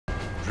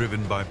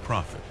driven by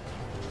profit,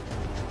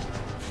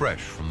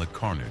 fresh from the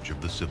carnage of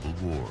the Civil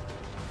War.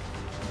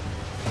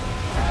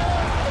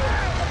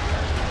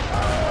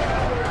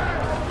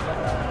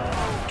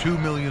 Two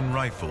million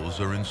rifles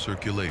are in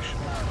circulation.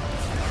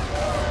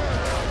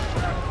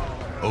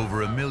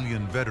 Over 1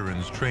 million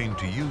veterans trained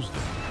to use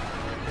them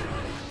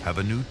have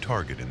a new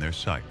target in their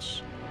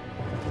sights.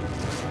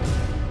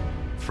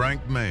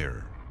 Frank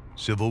Mayer,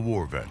 Civil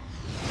War vet,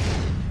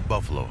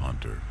 buffalo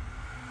hunter.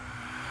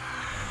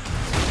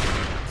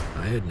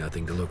 I had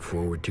nothing to look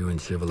forward to in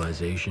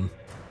civilization.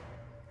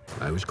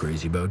 I was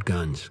crazy about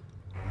guns.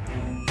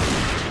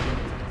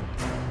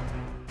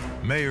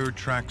 Mayer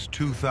tracks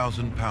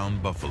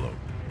 2,000-pound buffalo,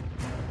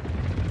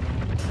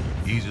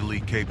 easily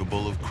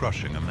capable of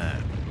crushing a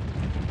man.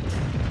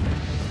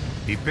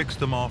 He picks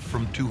them off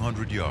from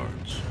 200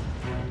 yards.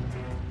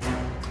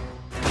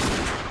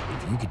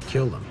 If you could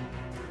kill them,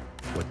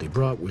 what they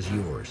brought was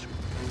yours.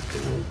 They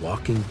were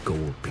walking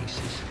gold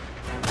pieces.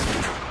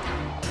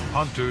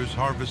 Hunters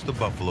harvest the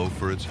buffalo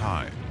for its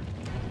hide.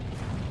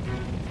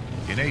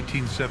 In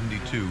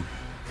 1872,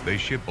 they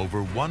shipped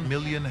over 1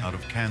 million out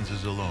of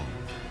Kansas alone,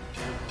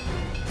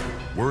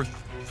 worth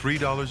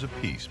 $3 a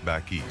piece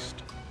back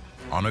east.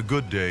 On a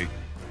good day,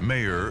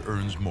 Mayer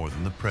earns more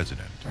than the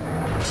president.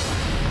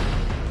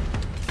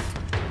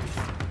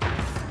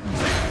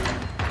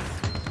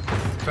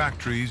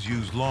 Factories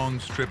use long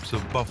strips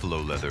of buffalo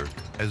leather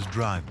as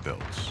drive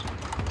belts.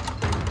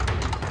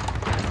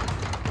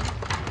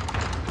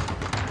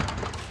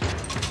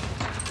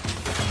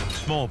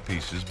 Small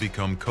pieces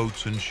become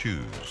coats and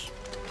shoes.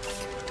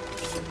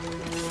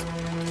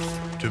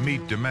 To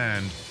meet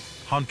demand,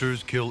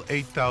 hunters kill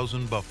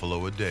 8,000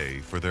 buffalo a day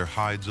for their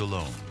hides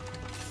alone.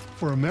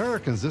 For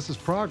Americans, this is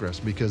progress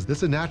because this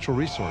is a natural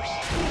resource.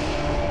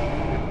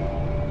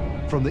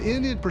 From the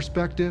Indian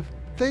perspective,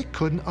 they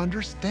couldn't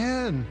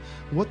understand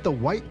what the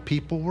white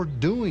people were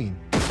doing.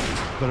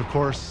 But of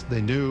course,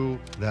 they knew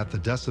that the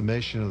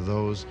decimation of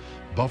those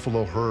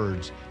buffalo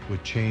herds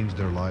would change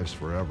their lives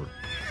forever.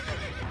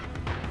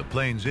 The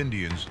Plains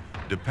Indians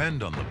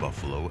depend on the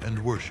buffalo and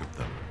worship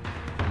them.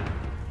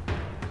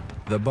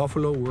 The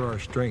buffalo were our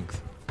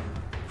strength,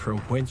 from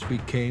whence we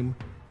came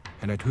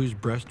and at whose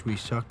breast we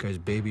suck as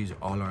babies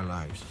all our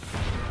lives.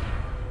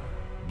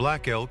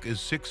 Black elk is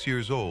 6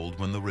 years old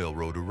when the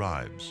railroad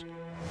arrives.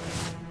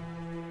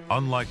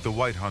 Unlike the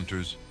white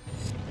hunters,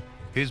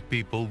 his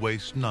people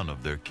waste none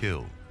of their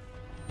kill.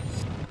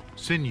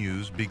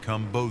 Sinews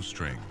become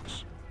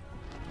bowstrings.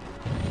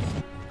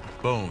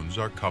 Bones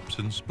are cups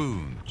and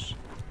spoons.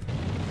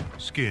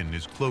 Skin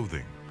is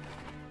clothing,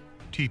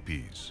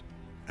 teepees,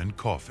 and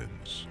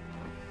coffins.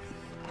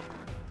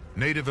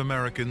 Native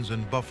Americans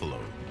and buffalo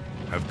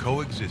have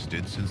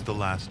coexisted since the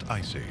last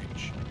ice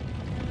age.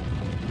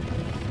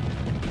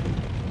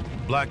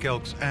 Black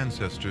elk's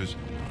ancestors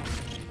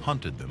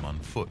hunted them on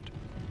foot.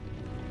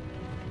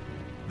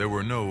 There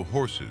were no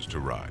horses to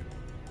ride.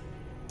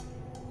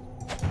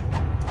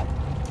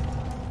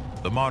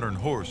 The modern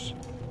horse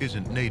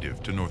isn't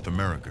native to North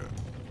America.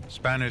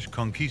 Spanish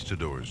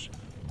conquistadors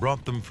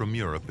brought them from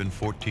Europe in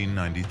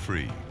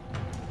 1493.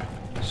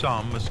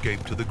 Some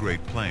escaped to the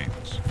Great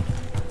Plains,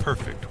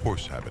 perfect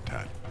horse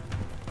habitat.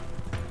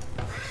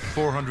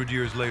 400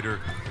 years later,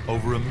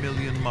 over 1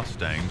 million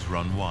Mustangs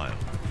run wild.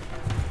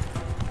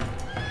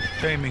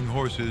 Taming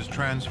horses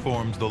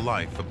transforms the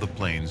life of the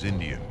Plains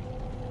Indian.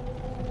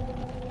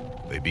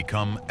 They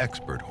become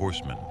expert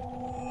horsemen.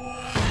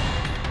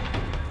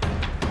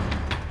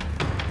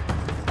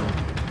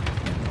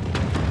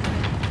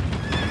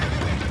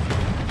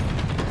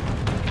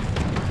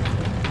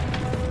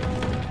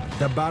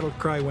 The battle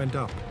cry went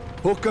up,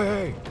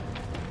 "Okay!"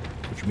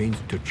 which means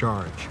to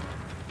charge,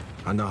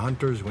 and the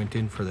hunters went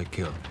in for the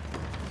kill.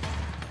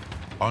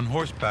 On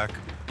horseback,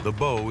 the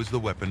bow is the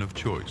weapon of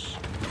choice.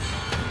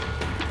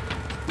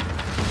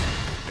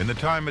 In the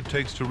time it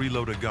takes to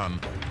reload a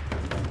gun,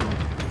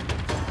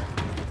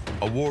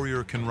 a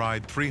warrior can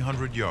ride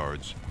 300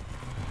 yards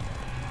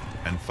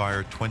and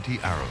fire 20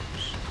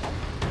 arrows.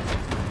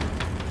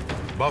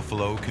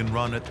 Buffalo can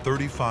run at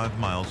 35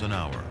 miles an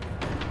hour.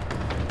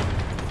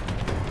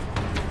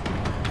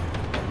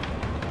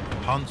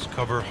 Hunts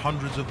cover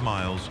hundreds of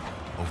miles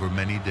over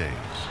many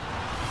days.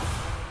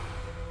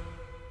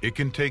 It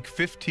can take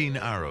 15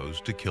 arrows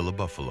to kill a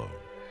buffalo.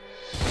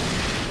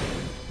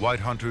 White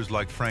hunters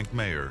like Frank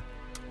Mayer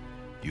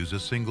use a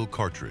single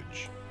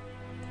cartridge.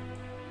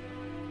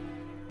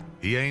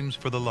 He aims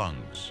for the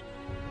lungs.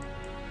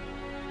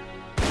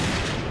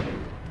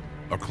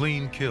 A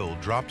clean kill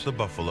drops a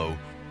buffalo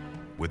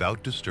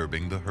without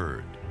disturbing the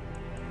herd.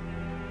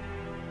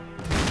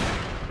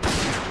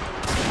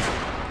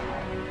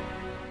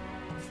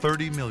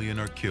 $30 million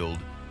are killed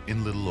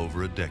in little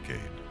over a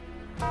decade.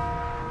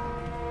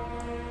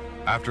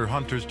 After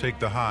hunters take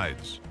the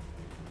hides,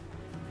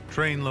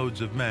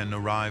 trainloads of men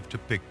arrive to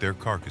pick their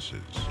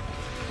carcasses.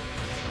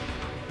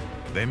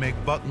 They make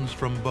buttons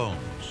from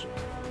bones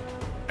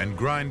and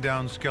grind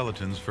down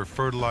skeletons for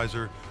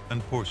fertilizer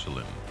and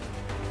porcelain.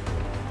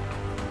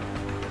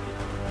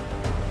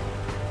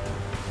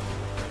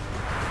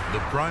 The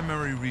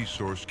primary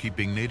resource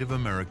keeping Native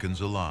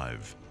Americans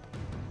alive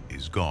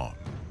is gone.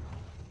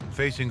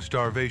 Facing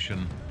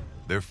starvation,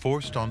 they're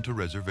forced onto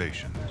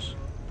reservations.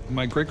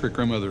 My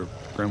great-great-grandmother,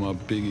 Grandma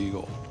Big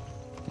Eagle,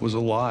 was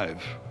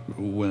alive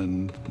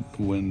when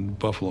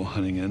buffalo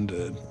hunting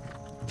ended.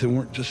 They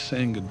weren't just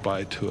saying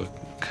goodbye to a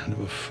kind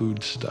of a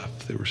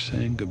foodstuff. They were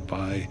saying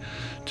goodbye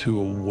to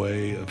a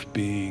way of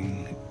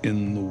being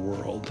in the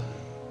world.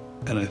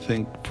 And I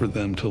think for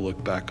them to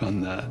look back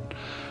on that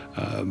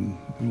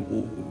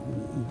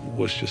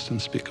was just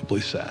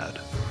unspeakably sad.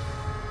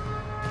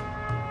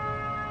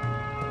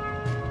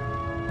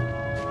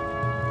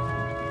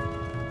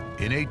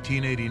 In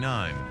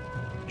 1889,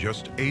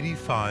 just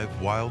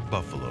 85 wild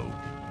buffalo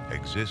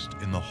exist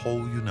in the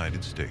whole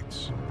United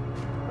States.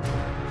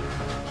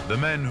 The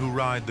men who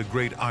ride the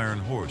Great Iron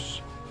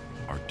Horse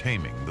are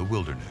taming the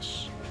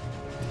wilderness.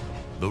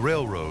 The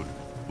railroad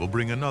will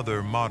bring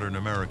another modern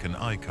American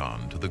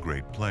icon to the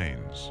Great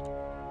Plains.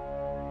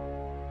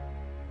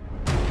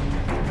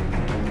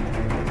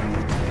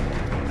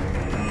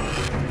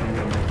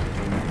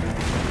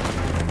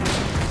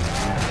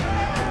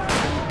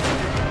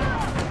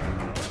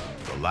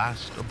 The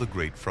last of the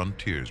great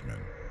frontiersmen.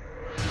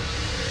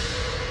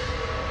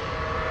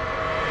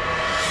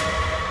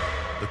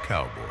 The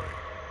cowboy.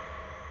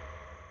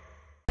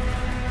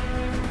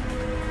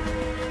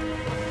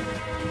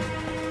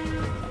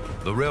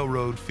 The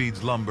railroad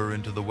feeds lumber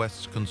into the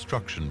West's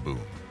construction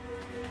boom.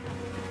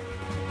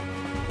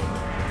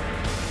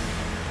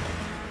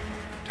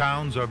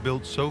 Towns are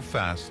built so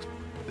fast,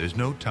 there's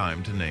no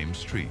time to name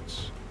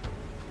streets.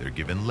 They're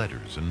given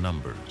letters and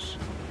numbers.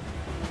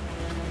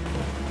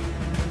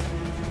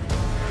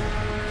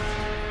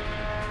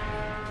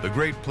 The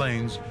Great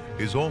Plains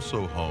is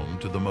also home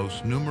to the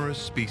most numerous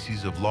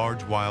species of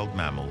large wild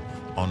mammal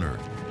on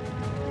Earth.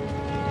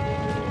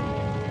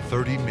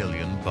 30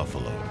 million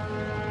buffalo.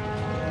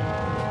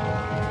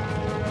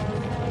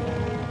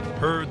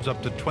 Herds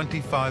up to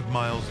 25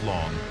 miles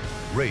long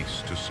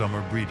race to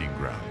summer breeding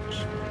grounds.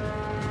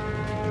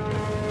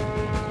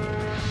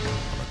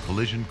 On a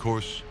collision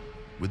course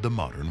with the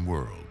modern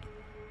world.